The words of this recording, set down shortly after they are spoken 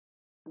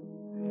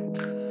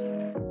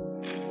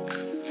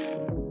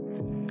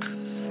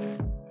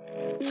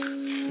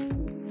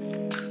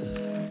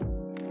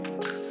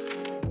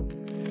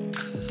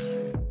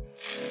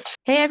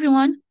Hey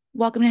everyone,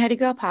 welcome to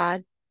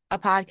HeadyGirlPod, a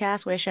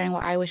podcast where sharing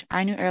what I wish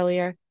I knew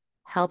earlier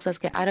helps us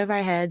get out of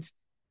our heads,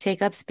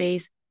 take up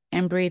space,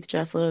 and breathe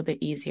just a little bit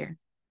easier.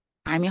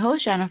 I'm your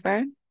host,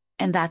 Jennifer,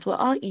 and that's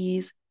what I'll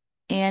ease.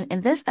 And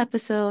in this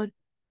episode,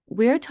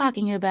 we're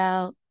talking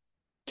about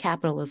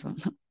capitalism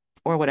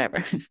or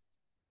whatever.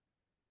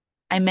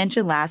 I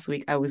mentioned last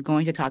week I was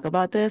going to talk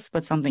about this,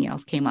 but something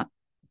else came up.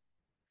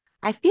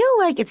 I feel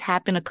like it's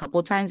happened a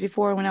couple times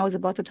before when I was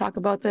about to talk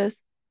about this.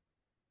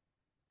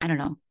 I don't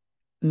know.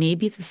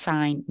 Maybe it's a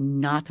sign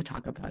not to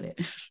talk about it.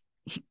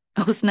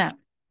 Oh, snap.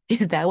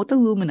 Is that what the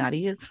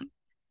Illuminati is?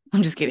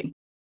 I'm just kidding.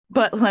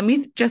 But let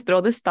me just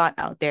throw this thought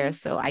out there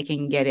so I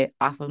can get it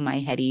off of my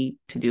heady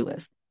to-do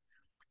list.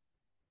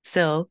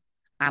 So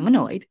I'm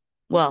annoyed.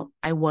 Well,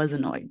 I was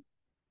annoyed.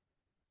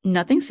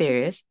 Nothing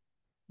serious,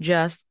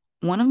 just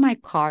one of my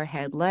car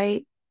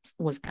headlights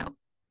was out.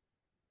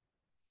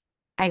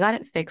 I got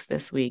it fixed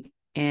this week,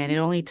 and it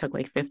only took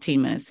like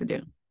 15 minutes to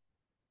do.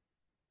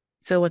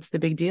 So what's the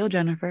big deal,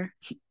 Jennifer?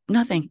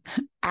 Nothing.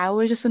 I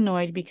was just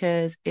annoyed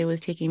because it was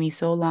taking me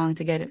so long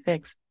to get it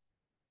fixed.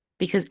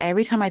 Because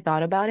every time I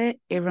thought about it,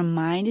 it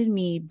reminded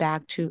me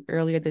back to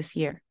earlier this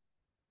year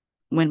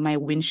when my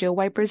windshield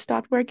wipers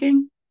stopped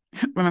working.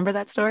 Remember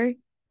that story?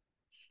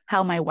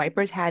 How my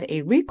wipers had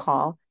a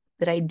recall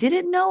that I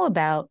didn't know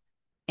about,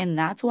 and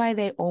that's why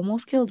they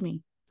almost killed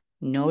me.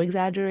 No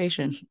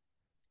exaggeration.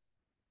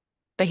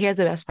 But here's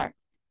the best part.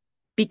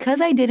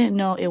 Because I didn't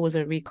know it was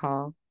a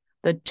recall,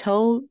 the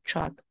tow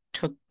truck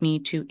took me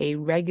to a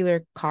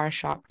regular car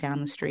shop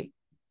down the street,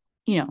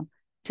 you know,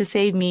 to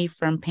save me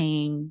from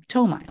paying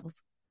tow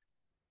miles.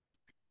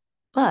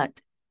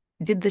 But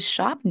did the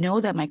shop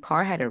know that my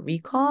car had a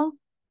recall?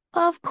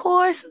 Of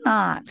course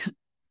not.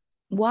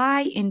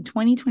 Why in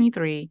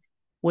 2023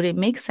 would it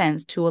make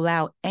sense to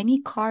allow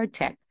any car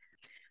tech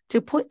to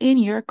put in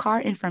your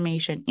car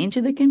information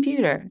into the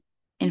computer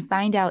and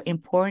find out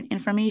important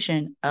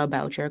information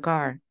about your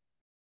car?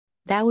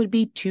 That would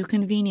be too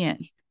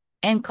convenient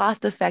and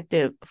cost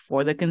effective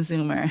for the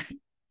consumer.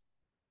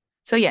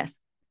 So, yes,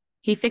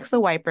 he fixed the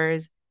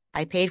wipers.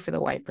 I paid for the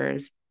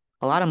wipers,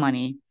 a lot of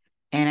money,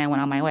 and I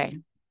went on my way.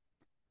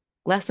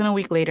 Less than a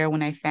week later,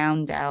 when I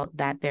found out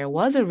that there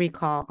was a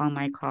recall on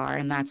my car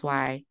and that's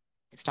why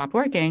it stopped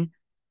working,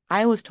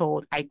 I was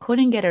told I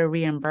couldn't get a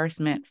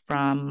reimbursement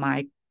from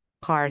my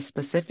car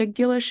specific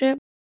dealership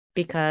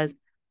because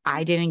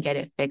I didn't get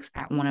it fixed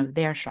at one of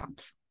their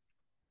shops.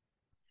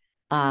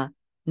 Uh,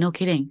 no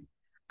kidding.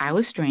 I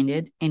was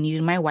stranded and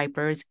needed my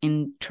wipers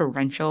in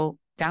torrential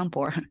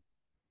downpour.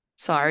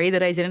 Sorry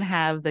that I didn't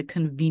have the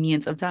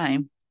convenience of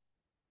time.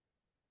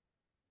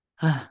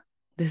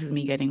 This is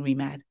me getting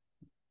re-mad.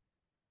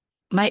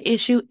 My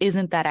issue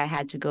isn't that I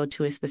had to go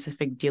to a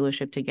specific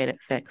dealership to get it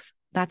fixed.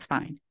 That's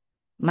fine.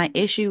 My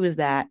issue is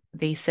that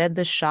they said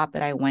the shop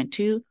that I went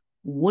to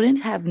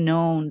wouldn't have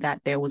known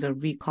that there was a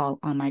recall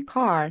on my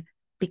car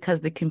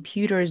because the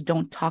computers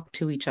don't talk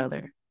to each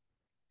other.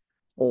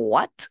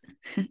 What?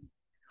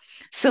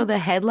 So the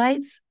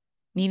headlights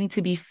needing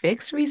to be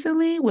fixed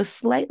recently was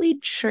slightly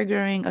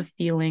triggering a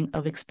feeling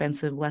of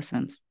expensive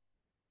lessons.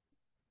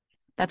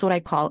 That's what I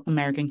call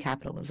American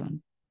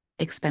capitalism,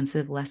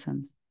 expensive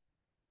lessons.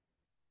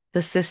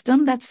 The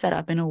system that's set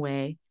up in a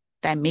way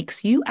that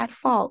makes you at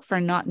fault for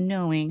not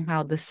knowing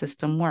how the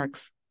system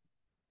works,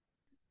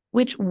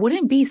 which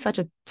wouldn't be such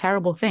a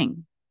terrible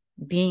thing,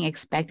 being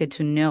expected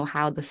to know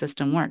how the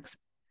system works.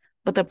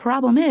 But the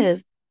problem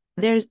is,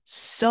 there's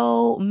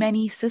so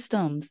many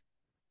systems.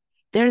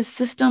 There's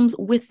systems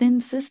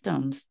within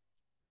systems,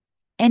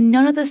 and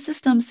none of the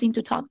systems seem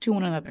to talk to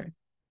one another,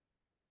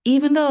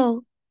 even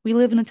though we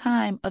live in a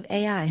time of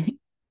AI.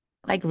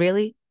 Like,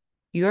 really?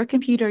 Your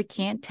computer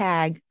can't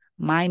tag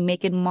my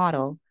make and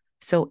model,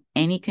 so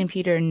any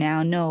computer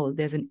now knows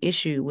there's an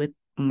issue with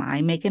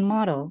my make and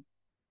model,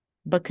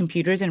 but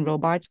computers and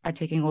robots are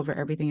taking over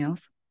everything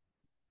else?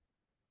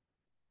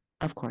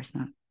 Of course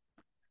not.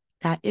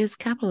 That is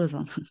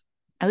capitalism,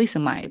 at least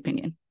in my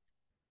opinion.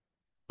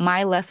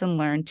 My lesson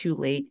learned too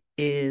late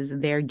is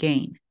their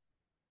gain.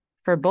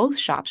 For both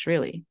shops,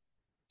 really.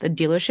 The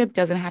dealership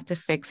doesn't have to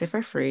fix it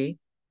for free,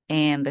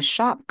 and the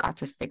shop got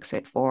to fix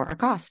it for a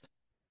cost.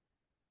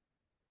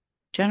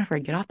 Jennifer,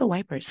 get off the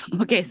wipers.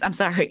 Okay, I'm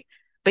sorry.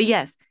 But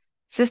yes,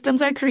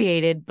 systems are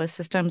created, but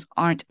systems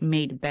aren't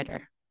made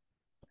better.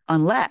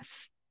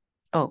 Unless,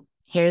 oh,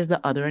 here's the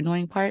other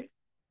annoying part.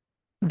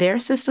 Their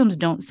systems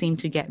don't seem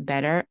to get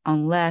better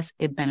unless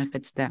it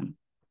benefits them,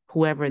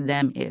 whoever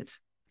them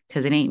is,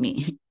 because it ain't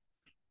me.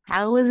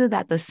 How is it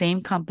that the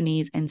same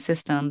companies and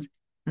systems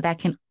that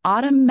can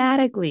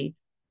automatically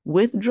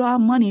withdraw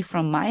money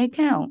from my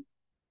account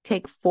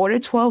take 4 to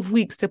 12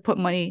 weeks to put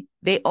money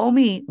they owe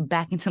me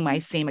back into my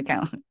same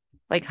account?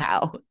 Like,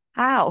 how?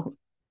 How?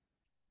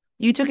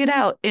 You took it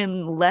out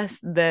in less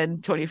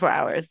than 24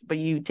 hours, but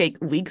you take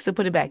weeks to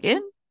put it back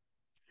in?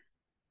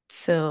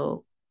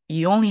 So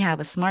you only have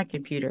a smart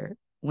computer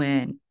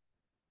when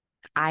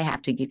I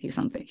have to give you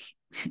something.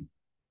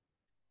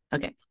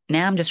 Okay,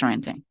 now I'm just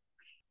ranting.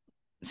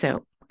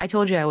 So I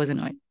told you I was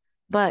annoyed,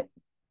 but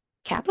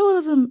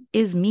capitalism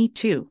is me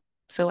too.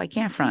 so I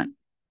can't front.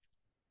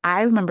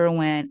 I remember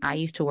when I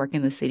used to work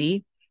in the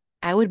city,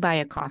 I would buy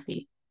a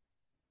coffee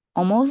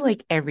almost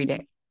like every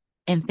day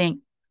and think,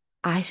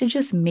 I should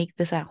just make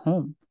this at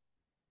home.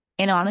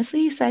 And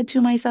honestly said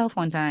to myself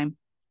one time,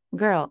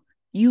 girl,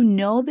 you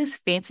know this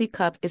fancy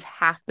cup is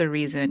half the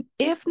reason,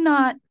 if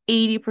not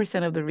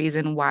 80% of the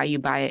reason why you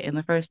buy it in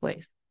the first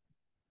place.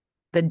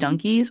 The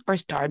Dunkies or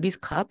Starbucks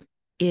cup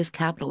is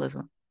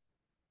capitalism.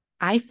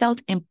 I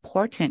felt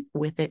important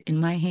with it in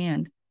my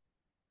hand,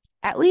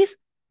 at least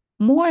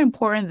more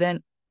important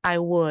than I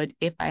would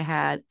if I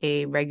had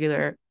a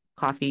regular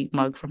coffee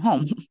mug from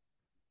home.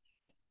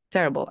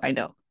 Terrible, I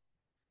know.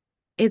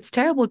 It's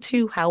terrible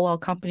too how well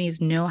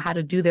companies know how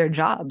to do their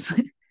jobs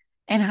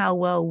and how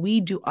well we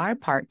do our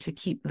part to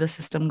keep the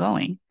system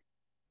going.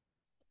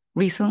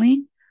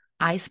 Recently,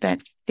 I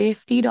spent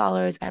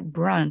 $50 at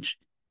brunch,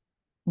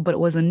 but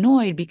was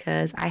annoyed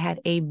because I had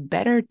a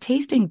better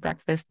tasting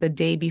breakfast the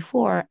day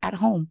before at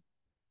home.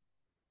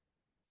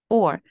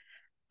 Or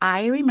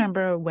I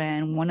remember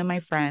when one of my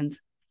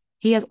friends,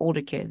 he has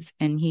older kids,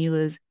 and he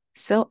was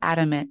so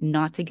adamant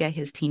not to get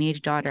his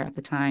teenage daughter at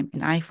the time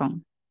an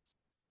iPhone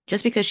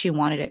just because she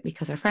wanted it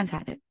because her friends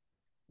had it.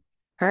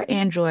 Her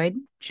Android,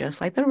 just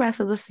like the rest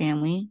of the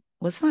family,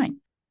 was fine.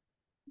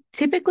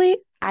 Typically,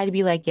 I'd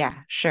be like, yeah,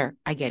 sure,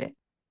 I get it.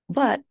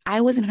 But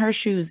I was in her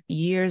shoes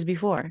years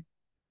before.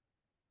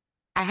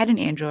 I had an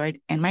Android,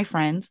 and my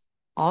friends,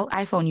 all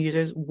iPhone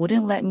users,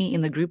 wouldn't let me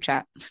in the group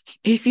chat.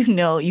 If you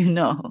know, you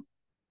know.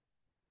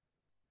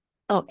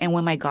 Oh, and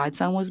when my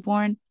godson was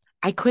born,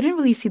 I couldn't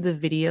really see the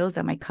videos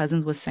that my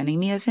cousins was sending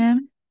me of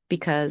him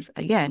because,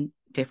 again,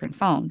 different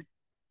phone.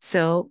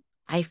 So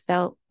I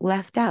felt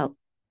left out,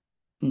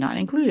 not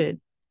included.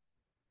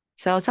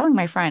 So I was telling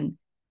my friend,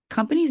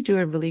 companies do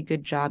a really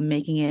good job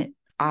making it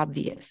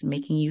obvious,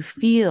 making you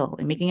feel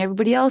and making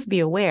everybody else be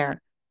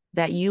aware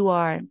that you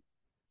are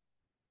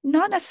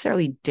not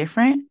necessarily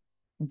different,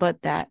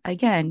 but that,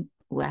 again,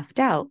 left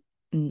out,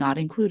 not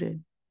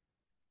included.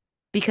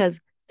 Because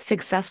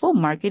successful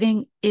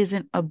marketing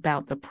isn't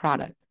about the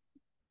product.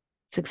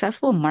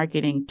 Successful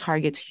marketing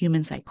targets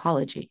human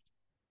psychology,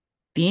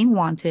 being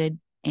wanted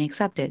and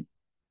accepted.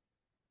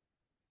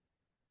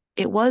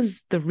 It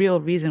was the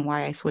real reason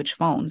why I switched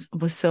phones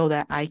was so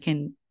that I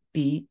can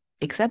be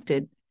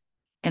accepted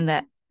and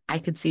that I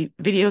could see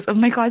videos of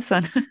my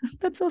godson.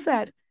 That's so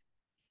sad.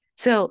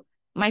 So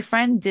my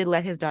friend did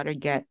let his daughter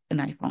get an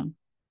iPhone.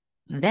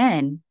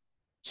 Then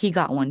he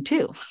got one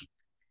too.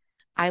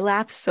 I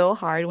laughed so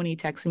hard when he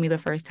texted me the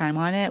first time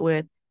on it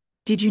with,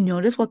 did you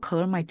notice what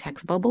color my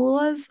text bubble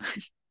was?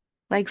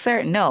 Like,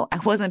 sir, no, I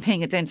wasn't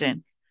paying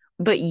attention.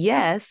 But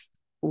yes,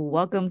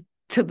 welcome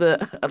to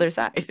the other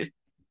side.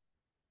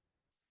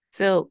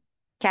 So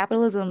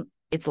capitalism,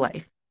 it's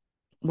life.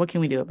 What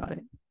can we do about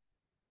it?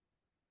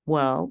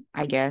 Well,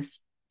 I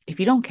guess if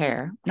you don't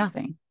care,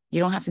 nothing. You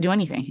don't have to do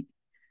anything.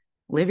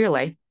 Live your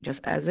life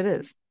just as it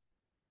is.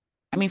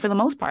 I mean, for the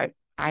most part,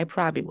 I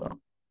probably will.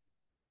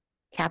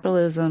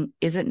 Capitalism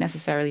isn't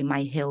necessarily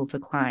my hill to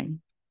climb.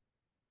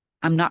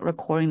 I'm not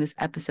recording this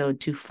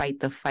episode to fight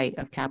the fight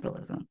of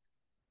capitalism.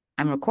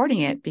 I'm recording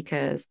it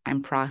because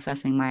I'm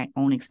processing my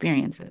own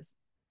experiences.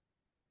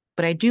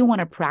 But I do want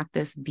to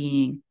practice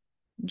being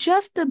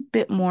just a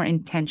bit more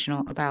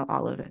intentional about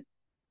all of it,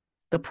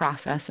 the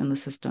process and the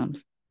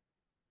systems.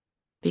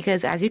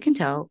 Because as you can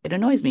tell, it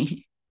annoys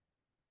me.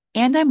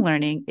 And I'm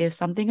learning if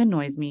something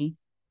annoys me,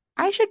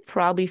 I should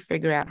probably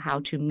figure out how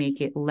to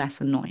make it less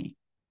annoying.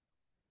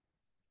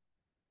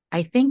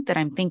 I think that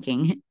I'm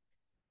thinking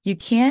you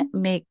can't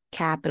make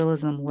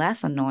capitalism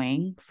less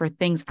annoying for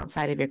things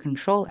outside of your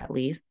control, at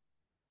least,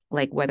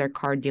 like whether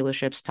car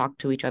dealerships talk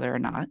to each other or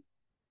not.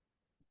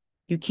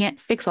 You can't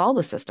fix all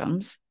the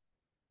systems,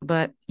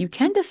 but you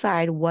can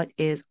decide what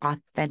is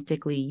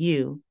authentically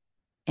you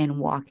and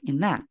walk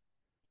in that.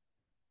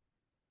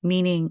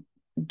 Meaning,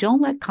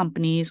 don't let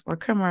companies or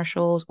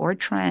commercials or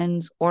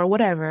trends or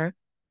whatever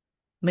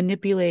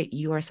manipulate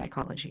your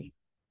psychology.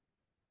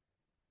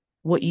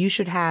 What you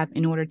should have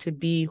in order to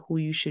be who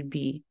you should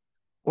be,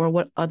 or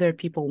what other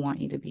people want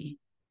you to be.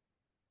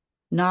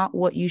 Not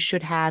what you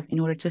should have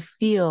in order to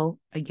feel,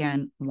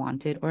 again,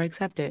 wanted or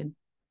accepted.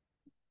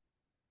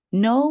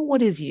 Know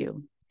what is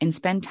you and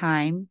spend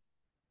time,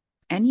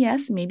 and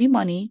yes, maybe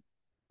money,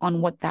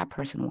 on what that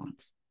person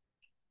wants.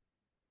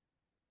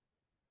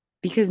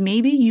 Because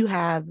maybe you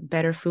have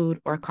better food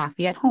or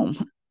coffee at home.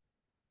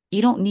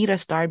 You don't need a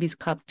Starbucks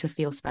cup to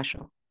feel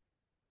special.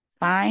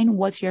 Find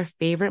what's your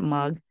favorite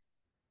mug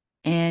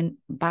and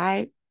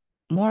buy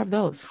more of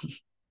those.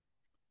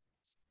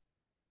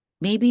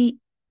 Maybe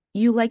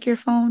you like your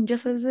phone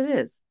just as it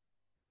is.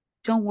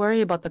 Don't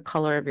worry about the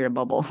color of your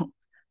bubble.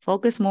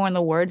 Focus more on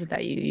the words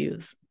that you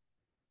use.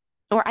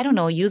 Or I don't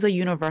know, use a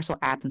universal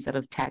app instead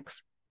of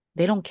text.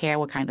 They don't care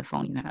what kind of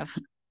phone you have.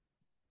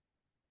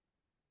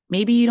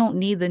 Maybe you don't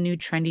need the new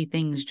trendy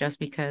things just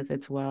because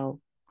it's, well,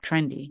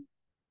 trendy.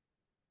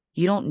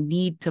 You don't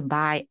need to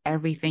buy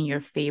everything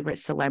your favorite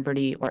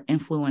celebrity or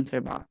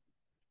influencer bought.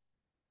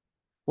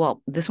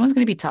 Well, this one's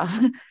going to be tough.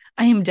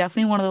 I am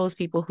definitely one of those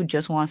people who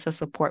just wants to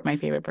support my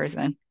favorite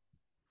person.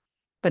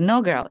 But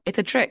no, girl, it's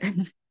a trick.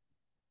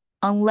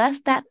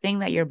 Unless that thing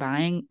that you're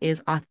buying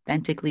is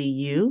authentically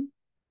you,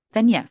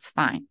 then yes,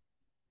 fine.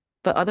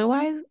 But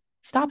otherwise,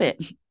 stop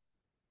it.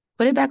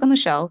 Put it back on the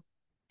shelf,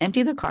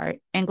 empty the cart,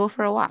 and go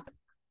for a walk.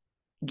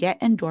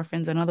 Get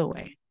endorphins another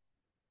way.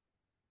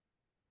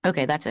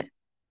 Okay, that's it.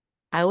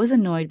 I was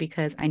annoyed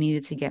because I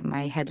needed to get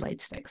my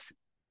headlights fixed,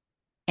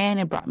 and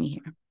it brought me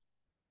here.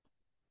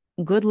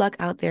 Good luck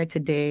out there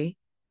today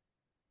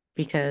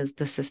because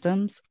the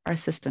systems are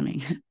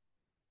systeming.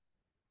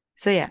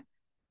 So, yeah,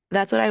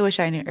 that's what I wish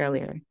I knew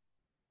earlier.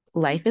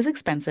 Life is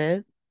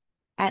expensive.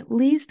 At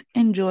least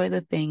enjoy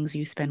the things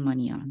you spend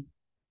money on.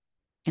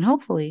 And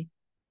hopefully,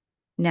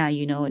 now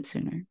you know it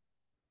sooner.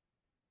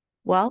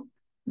 Well,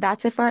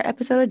 that's it for our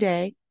episode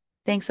today.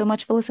 Thanks so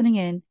much for listening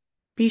in.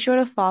 Be sure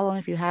to follow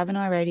if you haven't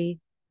already.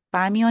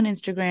 Find me on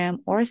Instagram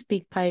or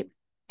SpeakPipe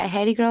at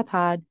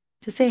HeadyGirlPod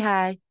to say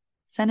hi,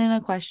 send in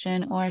a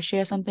question, or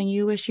share something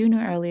you wish you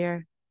knew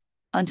earlier.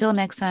 Until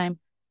next time,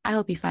 I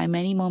hope you find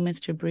many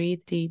moments to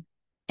breathe deep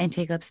and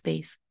take up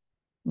space.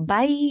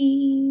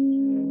 Bye.